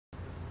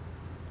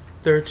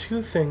There are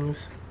two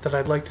things that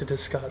I'd like to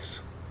discuss,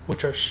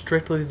 which are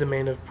strictly the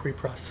domain of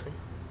preprocessing.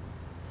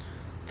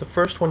 The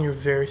first one you're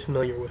very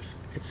familiar with.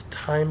 It's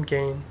time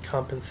gain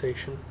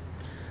compensation.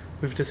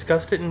 We've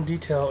discussed it in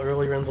detail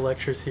earlier in the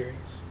lecture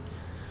series.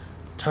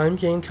 Time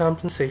gain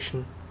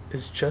compensation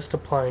is just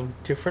applying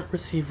different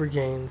receiver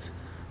gains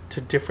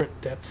to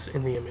different depths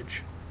in the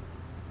image.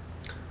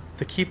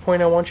 The key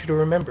point I want you to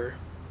remember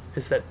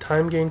is that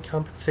time gain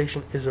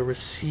compensation is a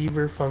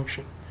receiver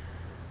function,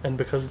 and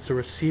because it's a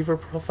receiver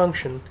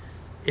function,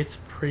 it's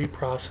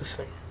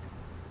preprocessing.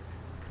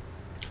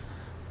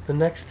 The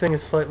next thing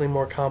is slightly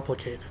more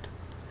complicated.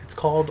 It's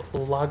called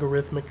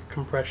logarithmic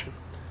compression.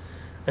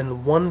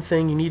 And one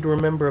thing you need to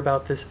remember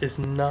about this is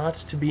not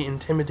to be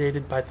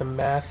intimidated by the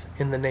math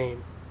in the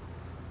name.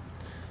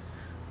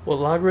 What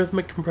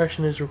logarithmic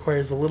compression is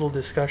requires a little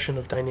discussion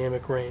of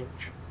dynamic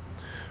range.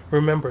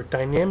 Remember,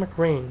 dynamic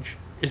range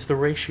is the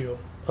ratio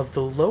of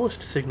the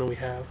lowest signal we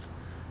have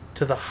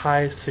to the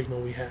highest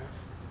signal we have.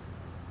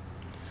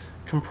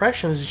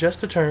 Compression is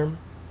just a term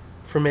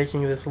for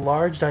making this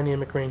large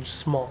dynamic range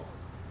small,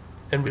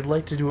 and we'd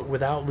like to do it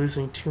without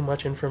losing too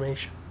much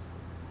information.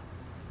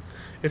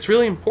 It's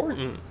really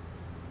important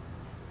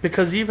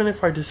because even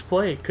if our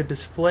display could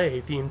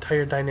display the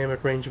entire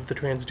dynamic range of the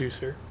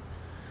transducer,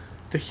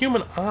 the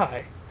human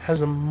eye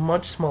has a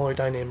much smaller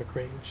dynamic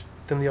range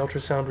than the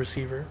ultrasound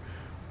receiver,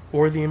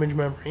 or the image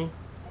memory,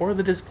 or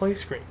the display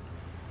screen.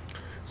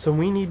 So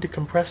we need to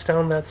compress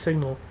down that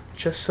signal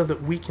just so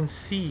that we can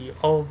see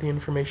all of the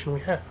information we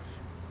have.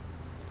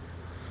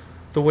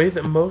 The way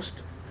that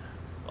most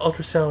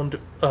ultrasound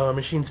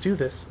machines do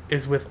this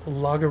is with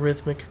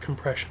logarithmic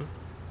compression.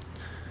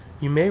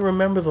 You may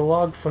remember the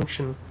log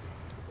function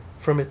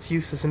from its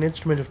use as an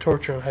instrument of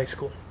torture in high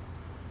school.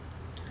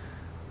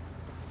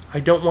 I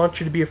don't want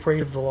you to be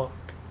afraid of the log.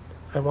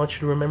 I want you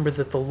to remember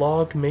that the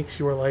log makes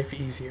your life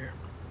easier.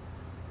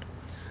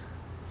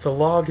 The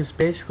log is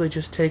basically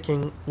just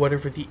taking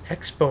whatever the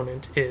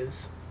exponent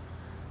is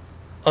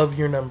of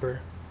your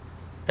number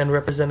and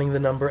representing the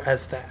number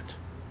as that.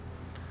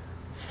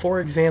 For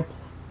example,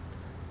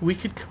 we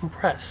could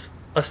compress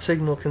a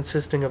signal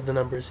consisting of the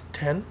numbers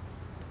 10,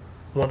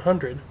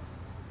 100,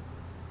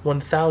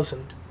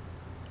 1000,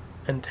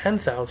 and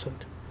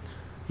 10,000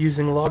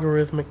 using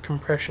logarithmic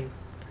compression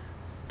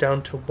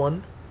down to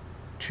 1,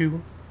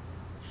 2,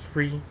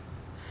 3,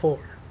 4.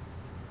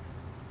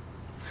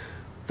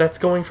 That's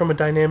going from a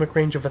dynamic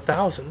range of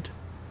 1,000,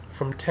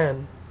 from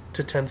 10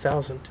 to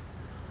 10,000,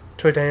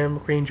 to a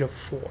dynamic range of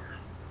 4.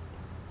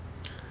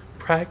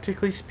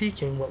 Practically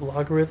speaking, what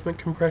logarithmic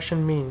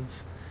compression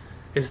means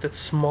is that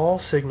small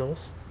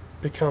signals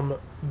become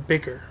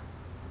bigger,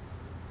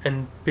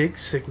 and big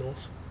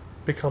signals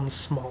become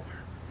smaller.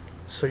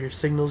 So your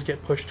signals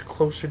get pushed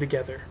closer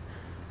together,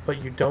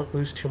 but you don't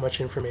lose too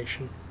much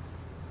information.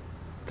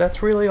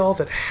 That's really all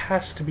that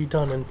has to be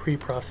done in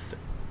preprocessing.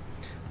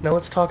 Now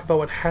let's talk about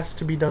what has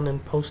to be done in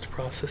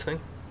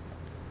post-processing.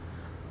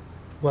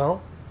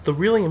 Well, the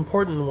really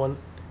important one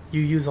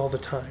you use all the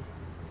time.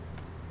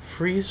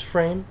 Freeze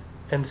frame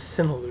and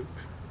Cineloop.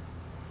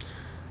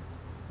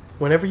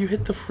 Whenever you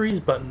hit the freeze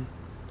button,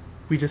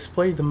 we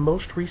display the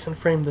most recent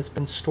frame that's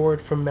been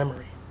stored from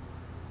memory.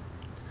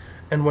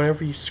 And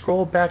whenever you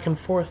scroll back and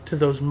forth to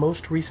those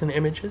most recent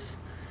images,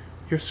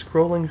 you're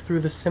scrolling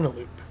through the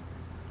Cineloop.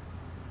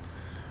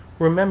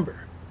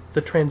 Remember,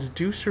 the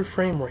transducer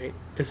frame rate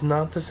is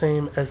not the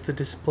same as the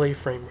display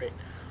frame rate.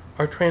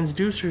 Our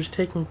transducer is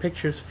taking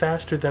pictures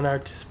faster than our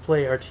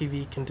display, our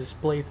TV can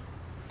display them.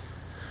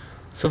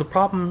 So the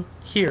problem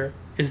here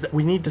is that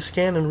we need to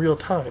scan in real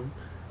time.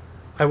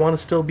 I want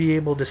to still be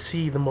able to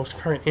see the most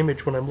current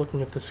image when I'm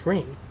looking at the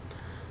screen.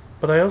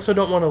 But I also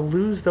don't want to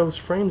lose those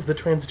frames the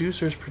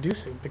transducer is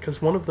producing,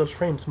 because one of those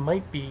frames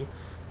might be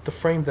the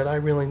frame that I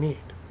really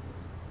need.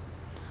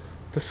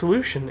 The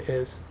solution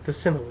is the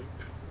Cineloop.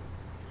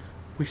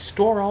 We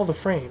store all the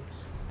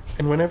frames,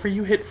 and whenever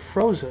you hit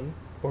frozen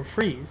or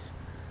freeze,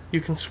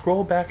 you can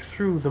scroll back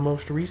through the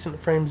most recent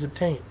frames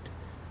obtained.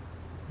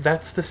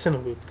 That's the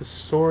Cineloop. The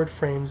stored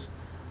frames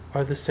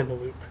are the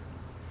Cineloop,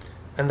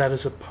 and that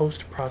is a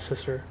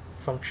post-processor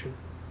function.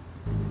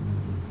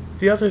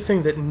 The other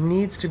thing that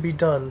needs to be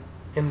done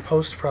in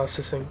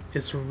post-processing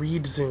is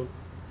read zoom,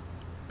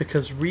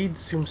 because read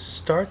zoom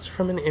starts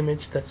from an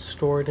image that's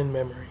stored in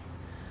memory,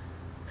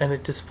 and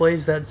it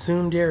displays that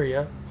zoomed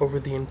area over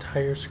the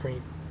entire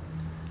screen.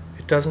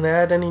 It doesn't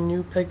add any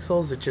new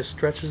pixels, it just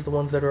stretches the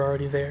ones that are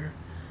already there.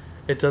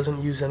 It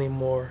doesn't use any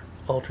more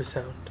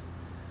ultrasound.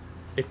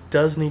 It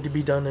does need to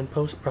be done in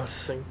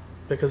post-processing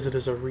because it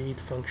is a read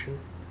function.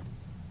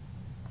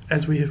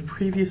 As we have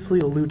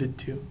previously alluded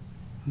to,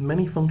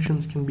 many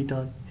functions can be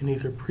done in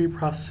either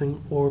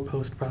pre-processing or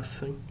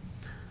post-processing.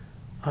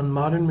 On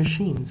modern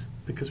machines,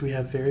 because we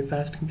have very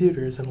fast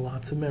computers and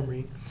lots of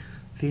memory,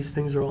 these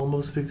things are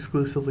almost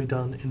exclusively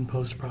done in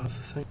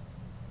post-processing.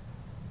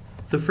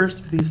 The first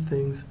of these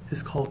things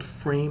is called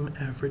frame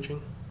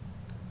averaging.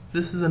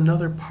 This is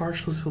another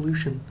partial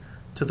solution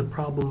to the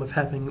problem of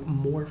having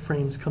more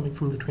frames coming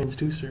from the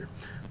transducer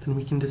than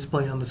we can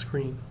display on the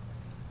screen.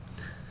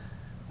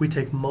 We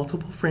take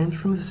multiple frames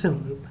from the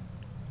CineLoop,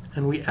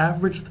 and we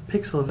average the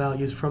pixel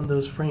values from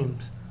those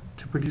frames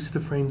to produce the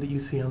frame that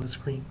you see on the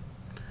screen.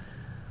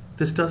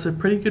 This does a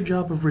pretty good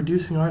job of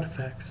reducing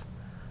artifacts,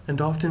 and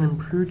often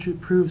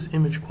improves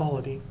image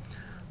quality,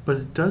 but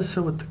it does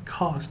so at the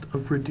cost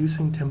of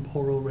reducing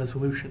temporal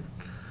resolution.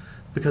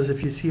 Because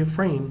if you see a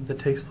frame that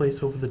takes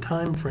place over the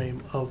time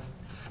frame of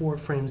 4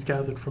 frames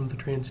gathered from the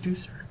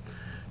transducer,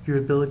 your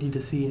ability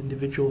to see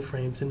individual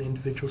frames in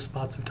individual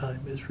spots of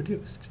time is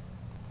reduced.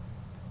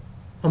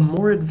 A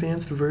more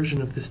advanced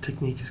version of this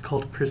technique is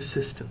called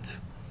persistence.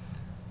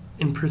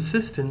 In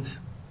persistence,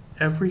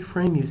 every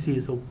frame you see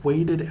is a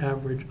weighted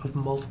average of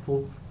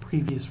multiple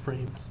previous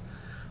frames,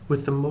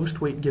 with the most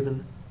weight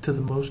given to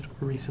the most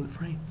recent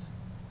frames.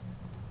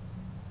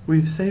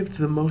 We've saved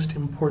the most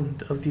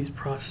important of these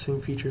processing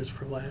features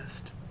for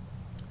last: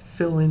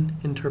 fill-in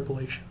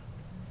interpolation.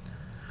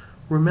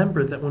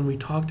 Remember that when we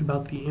talked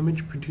about the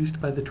image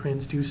produced by the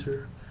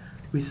transducer,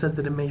 we said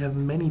that it may have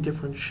many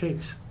different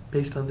shapes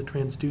based on the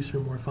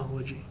transducer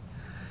morphology.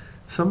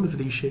 Some of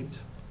these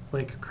shapes,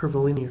 like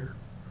curvilinear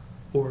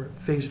or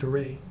phased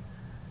array,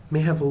 may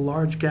have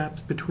large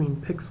gaps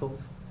between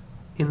pixels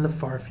in the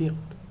far field.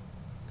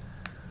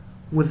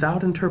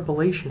 Without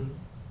interpolation,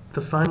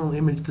 the final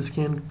image the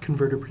scan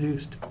converter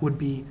produced would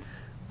be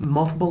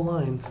multiple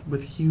lines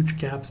with huge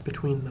gaps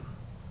between them.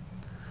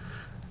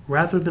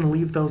 Rather than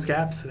leave those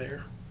gaps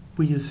there,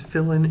 we use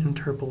fill-in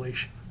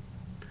interpolation.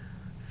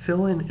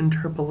 Fill-in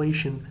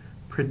interpolation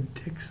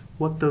predicts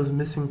what those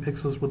missing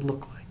pixels would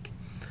look like.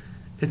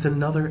 It's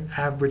another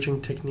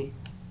averaging technique.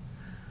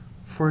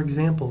 For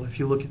example, if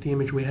you look at the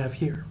image we have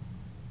here,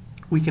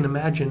 we can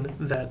imagine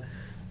that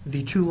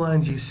the 2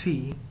 lines you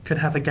see could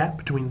have a gap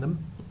between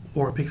them,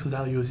 or a pixel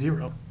value of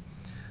 0,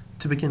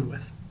 to begin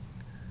with.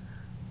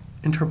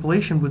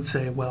 Interpolation would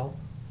say, well,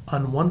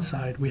 on one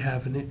side we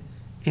have an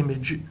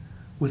image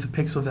with a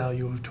pixel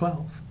value of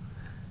 12,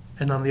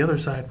 and on the other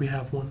side we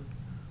have one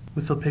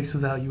with a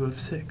pixel value of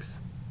 6.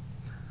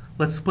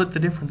 Let's split the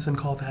difference and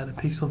call that a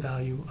pixel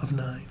value of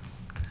 9.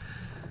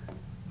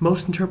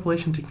 Most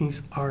interpolation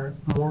techniques are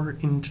more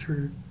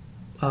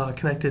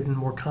connected and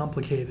more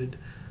complicated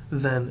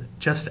than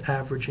just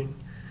averaging,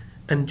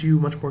 and do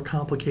much more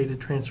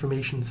complicated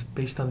transformations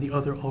based on the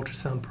other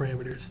ultrasound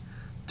parameters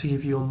to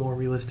give you a more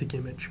realistic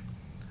image.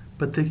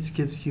 But this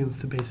gives you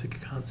the basic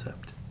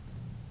concept.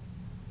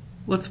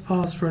 Let's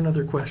pause for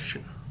another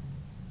question.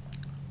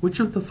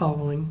 Which of the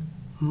following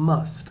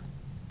must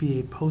be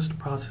a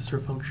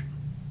post-processor function?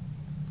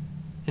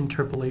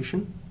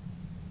 Interpolation,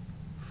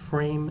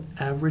 frame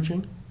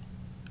averaging,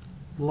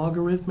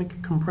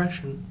 logarithmic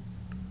compression,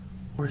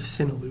 or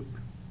CineLoop?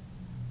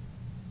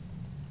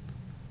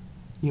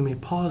 You may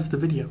pause the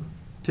video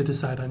to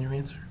decide on your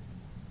answer.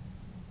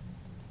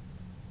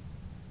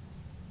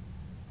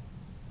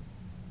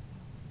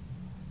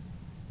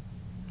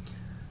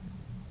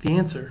 The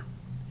answer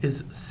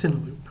is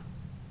CineLoop.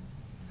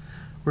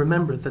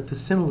 Remember that the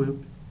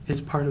CineLoop is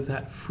part of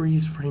that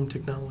freeze frame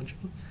technology,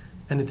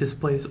 and it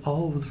displays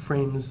all of the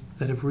frames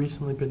that have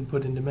recently been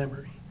put into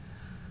memory.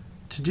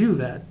 To do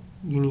that,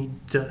 you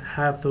need to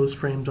have those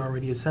frames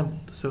already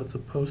assembled, so it's a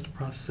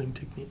post-processing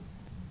technique.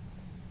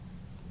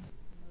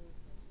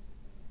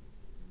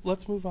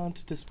 Let's move on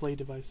to display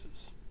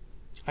devices.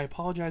 I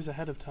apologize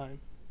ahead of time,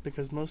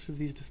 because most of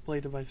these display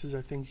devices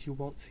are things you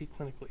won't see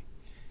clinically.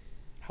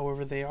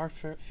 However, they are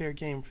fair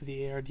game for the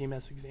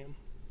ARDMS exam.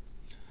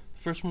 The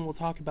first one we'll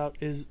talk about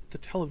is the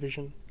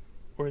television,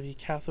 or the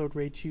cathode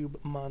ray tube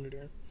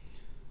monitor.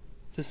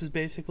 This is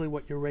basically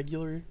what your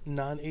regular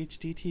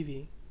non-HD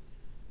TV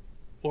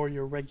or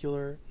your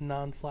regular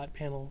non-flat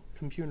panel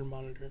computer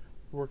monitor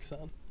works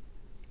on.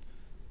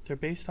 They're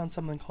based on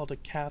something called a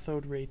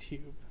cathode ray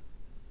tube.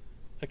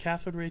 A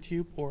cathode ray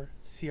tube, or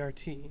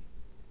CRT,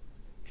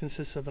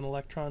 consists of an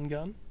electron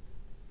gun,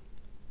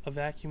 a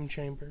vacuum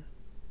chamber,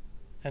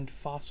 and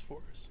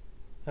phosphors.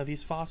 Now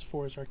these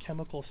phosphors are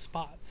chemical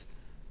spots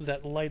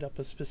that light up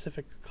a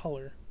specific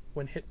color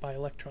when hit by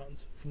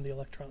electrons from the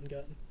electron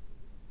gun.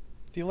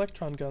 The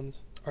electron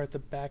guns are at the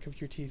back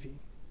of your TV.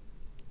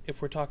 If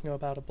we're talking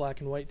about a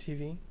black and white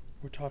TV,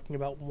 we're talking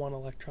about 1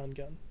 electron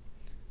gun.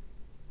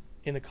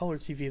 In a color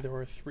TV there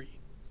are 3,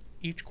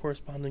 each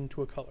corresponding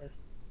to a color: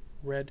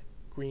 red,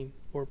 green,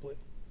 or blue.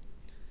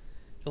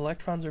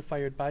 Electrons are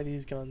fired by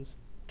these guns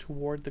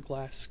toward the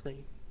glass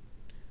screen.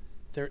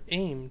 They're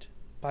aimed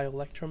by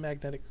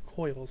electromagnetic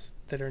coils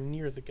that are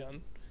near the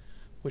gun,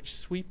 which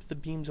sweep the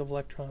beams of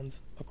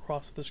electrons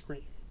across the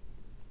screen.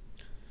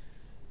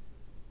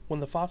 When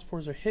the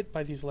phosphors are hit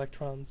by these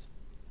electrons,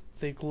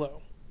 they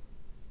glow.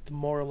 The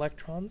more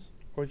electrons,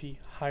 or the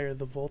higher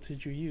the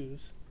voltage you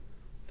use,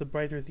 the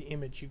brighter the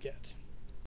image you get.